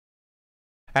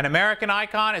An American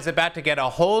icon is about to get a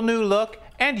whole new look,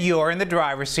 and you're in the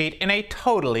driver's seat in a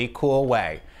totally cool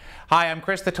way. Hi, I'm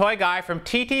Chris the Toy Guy from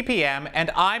TTPM,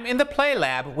 and I'm in the Play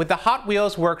Lab with the Hot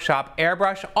Wheels Workshop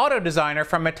Airbrush Auto Designer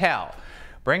from Mattel.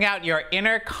 Bring out your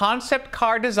inner concept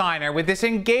car designer with this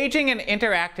engaging and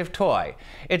interactive toy.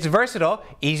 It's versatile,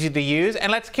 easy to use,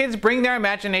 and lets kids bring their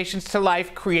imaginations to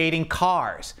life creating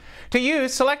cars. To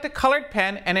use, select a colored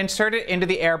pen and insert it into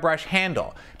the airbrush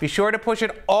handle. Be sure to push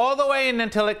it all the way in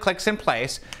until it clicks in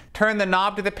place. Turn the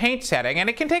knob to the paint setting, and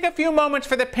it can take a few moments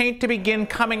for the paint to begin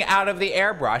coming out of the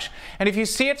airbrush. And if you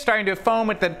see it starting to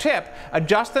foam at the tip,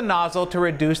 adjust the nozzle to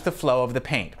reduce the flow of the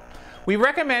paint. We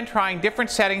recommend trying different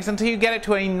settings until you get it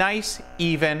to a nice,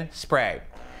 even spray.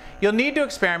 You'll need to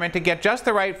experiment to get just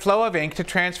the right flow of ink to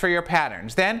transfer your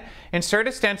patterns. Then, insert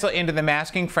a stencil into the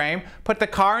masking frame, put the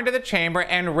car into the chamber,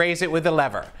 and raise it with the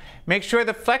lever. Make sure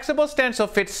the flexible stencil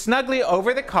fits snugly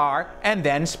over the car, and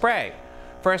then spray.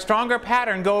 For a stronger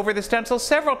pattern, go over the stencil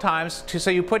several times so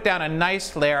you put down a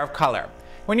nice layer of color.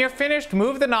 When you're finished,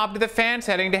 move the knob to the fan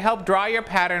setting to help dry your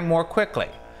pattern more quickly.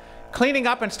 Cleaning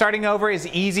up and starting over is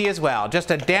easy as well.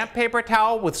 Just a damp paper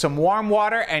towel with some warm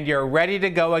water and you're ready to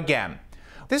go again.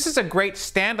 This is a great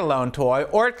standalone toy,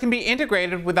 or it can be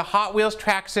integrated with the Hot Wheels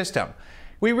track system.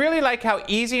 We really like how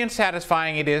easy and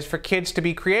satisfying it is for kids to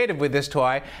be creative with this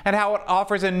toy, and how it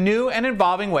offers a new and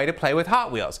involving way to play with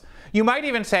Hot Wheels. You might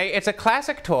even say it's a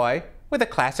classic toy with a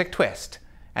classic twist.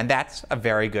 And that's a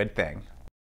very good thing.